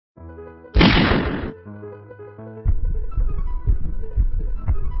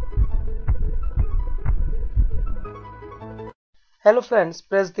Hello friends,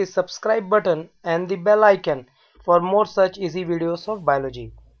 press the subscribe button and the bell icon for more such easy videos of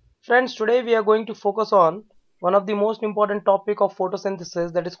biology. Friends, today we are going to focus on one of the most important topic of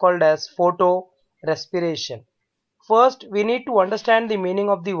photosynthesis, that is called as photorespiration. First, we need to understand the meaning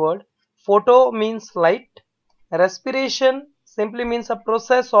of the word. Photo means light. Respiration simply means a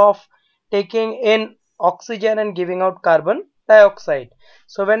process of taking in oxygen and giving out carbon dioxide.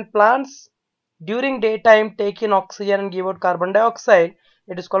 So when plants during daytime take in oxygen and give out carbon dioxide,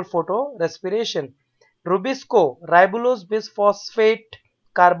 it is called photorespiration. Rubisco, ribulose bisphosphate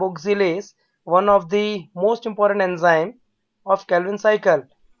carboxylase, one of the most important enzyme of Calvin cycle.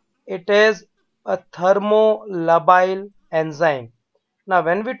 It is a thermolabile enzyme. Now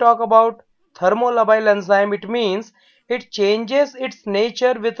when we talk about thermolabile enzyme, it means it changes its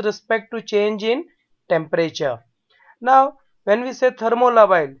nature with respect to change in temperature. Now when we say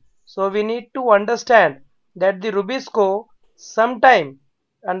thermolabile, so we need to understand that the Rubisco sometime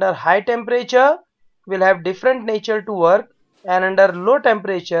under high temperature will have different nature to work, and under low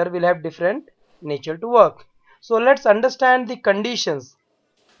temperature will have different nature to work. So let's understand the conditions.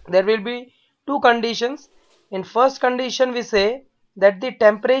 There will be two conditions. In first condition, we say that the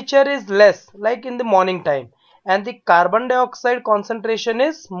temperature is less, like in the morning time, and the carbon dioxide concentration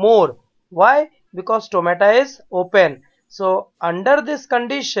is more. Why? Because stomata is open. So under this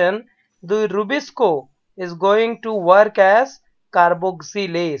condition, the Rubisco is going to work as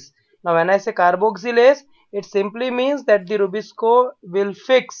carboxylase. Now when I say carboxylase, it simply means that the Rubisco will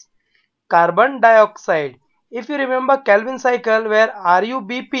fix carbon dioxide. If you remember Calvin cycle, where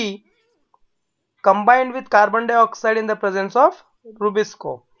RuBp combined with carbon dioxide in the presence of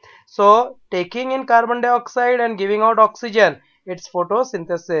Rubisco. So taking in carbon dioxide and giving out oxygen, it's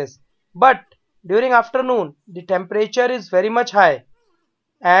photosynthesis. But during afternoon, the temperature is very much high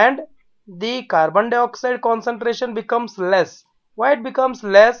and the carbon dioxide concentration becomes less. Why it becomes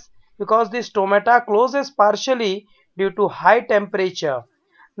less? Because the stomata closes partially due to high temperature.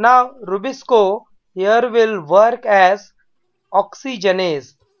 Now Rubisco here will work as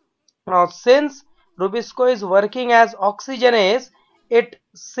oxygenase. Now since Rubisco is working as oxygenase, it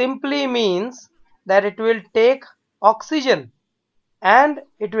simply means that it will take oxygen and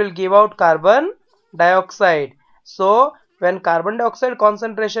it will give out carbon dioxide. So when carbon dioxide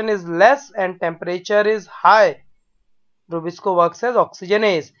concentration is less and temperature is high, Rubisco works as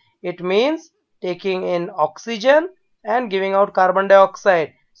oxygenase. It means taking in oxygen and giving out carbon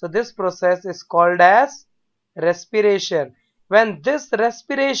dioxide. So this process is called as respiration. When this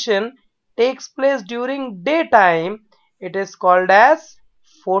respiration takes place during daytime, it is called as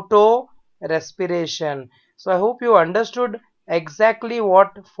photorespiration. So I hope you understood exactly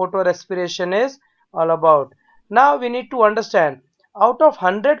what photorespiration is all about. Now we need to understand, out of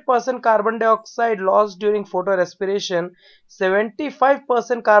 100% carbon dioxide lost during photorespiration,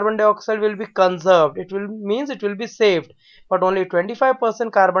 75% carbon dioxide will be conserved. It will means it will be saved, but only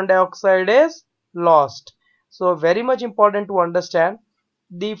 25% carbon dioxide is lost. So very much important to understand.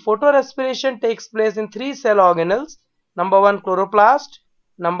 The photorespiration takes place in three cell organelles. Number one, chloroplast.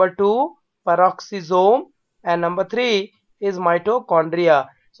 Number two, peroxisome. And number three is mitochondria.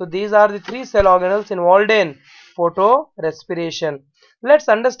 So these are the three cell organelles involved in photorespiration. Let's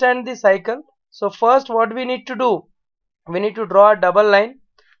understand the cycle. So first what we need to do, we need to draw a double line.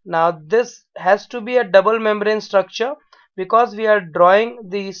 Now this has to be a double membrane structure because we are drawing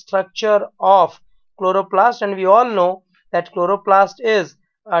the structure of chloroplast, and we all know that chloroplast is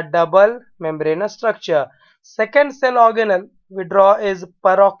a double membranous structure. Second cell organelle we draw is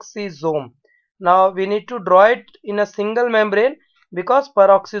peroxisome. Now we need to draw it in a single membrane because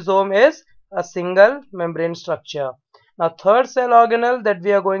peroxisome is a single membrane structure. Now third cell organelle that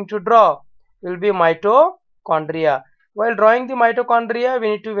we are going to draw will be mitochondria. While drawing the mitochondria,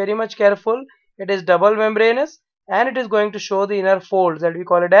 we need to be very much careful. It is double membranous and it is going to show the inner folds, that we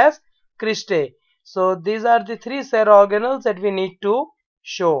call it as cristae. So these are the three cell organelles that we need to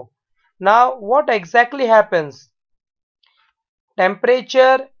show. Now what exactly happens?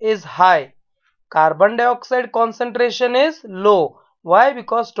 Temperature is high, carbon dioxide concentration is low. Why?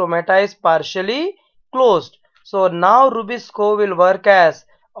 Because stomata is partially closed. So now Rubisco will work as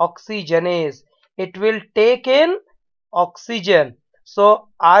oxygenase. It will take in oxygen. So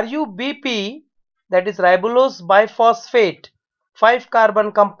RuBp, that is ribulose biphosphate 5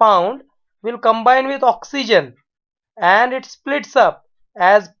 carbon compound, will combine with oxygen and it splits up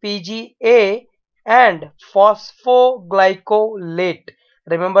as PGA and phosphoglycolate.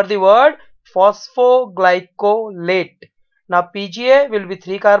 Remember the word phosphoglycolate. Now PGA will be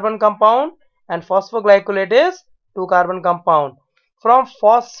 3 carbon compound and phosphoglycolate is 2 carbon compound. From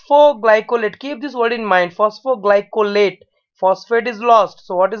phosphoglycolate, keep this word in mind, phosphoglycolate. phosphate is lost.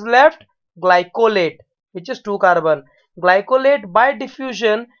 So what is left? Glycolate, which is 2 carbon. Glycolate by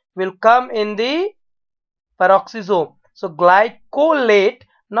diffusion will come in the peroxisome. So glycolate,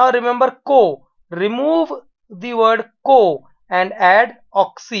 now remember co, remove the word co and add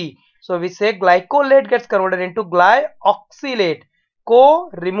oxy. So we say glycolate gets converted into glyoxylate. Co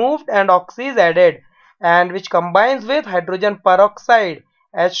removed and oxy is added, and which combines with hydrogen peroxide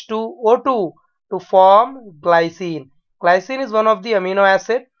H2O2 to form glycine. Glycine is one of the amino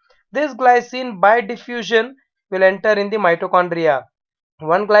acid. This glycine by diffusion will enter in the mitochondria.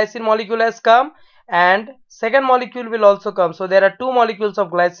 One glycine molecule has come and second molecule will also come. So there are two molecules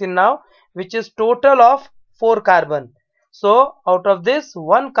of glycine now, which is total of 4 carbon. So out of this,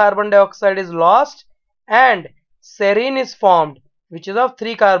 one carbon dioxide is lost and serine is formed, which is of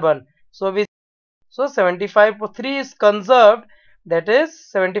 3 carbon. So 75 3 is conserved, that is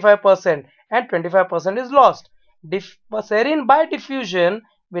 75%, and 25% is lost. Serine by diffusion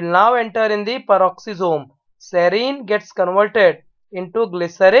will now enter in the peroxisome. Serine gets converted into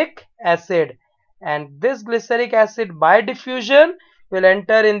glyceric acid, and this glyceric acid by diffusion will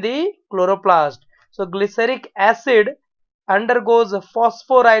enter in the chloroplast. So glyceric acid undergoes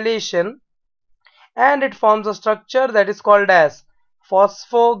phosphorylation and it forms a structure that is called as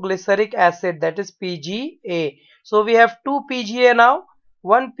phosphoglyceric acid, that is PGA. So we have two PGA now.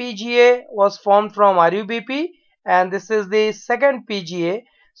 One PGA was formed from RUBP and this is the second PGA.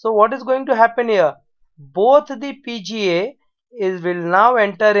 So what is going to happen here? Both the PGA will now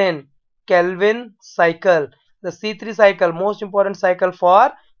enter in Calvin cycle, the C3 cycle, most important cycle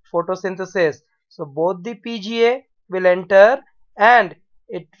for photosynthesis. So both the PGA will enter and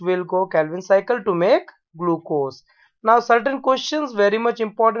it will go Calvin cycle to make glucose. Now certain questions very much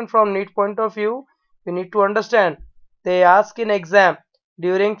important from NEET point of view, we need to understand. They ask in exam,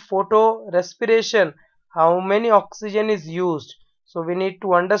 during photorespiration how many oxygen is used. So we need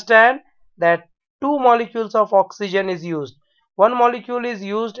to understand that two molecules of oxygen is used. One molecule is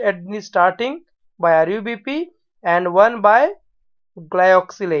used at the starting by RUBP and one by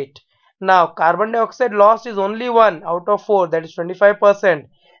glyoxylate. Now carbon dioxide lost is only 1 out of 4, that is 25%,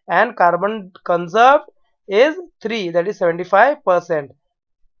 and carbon conserved is 3, that is 75%.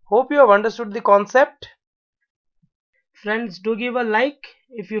 Hope you have understood the concept. Friends, do give a like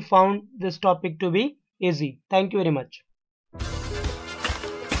if you found this topic to be easy. Thank you very much.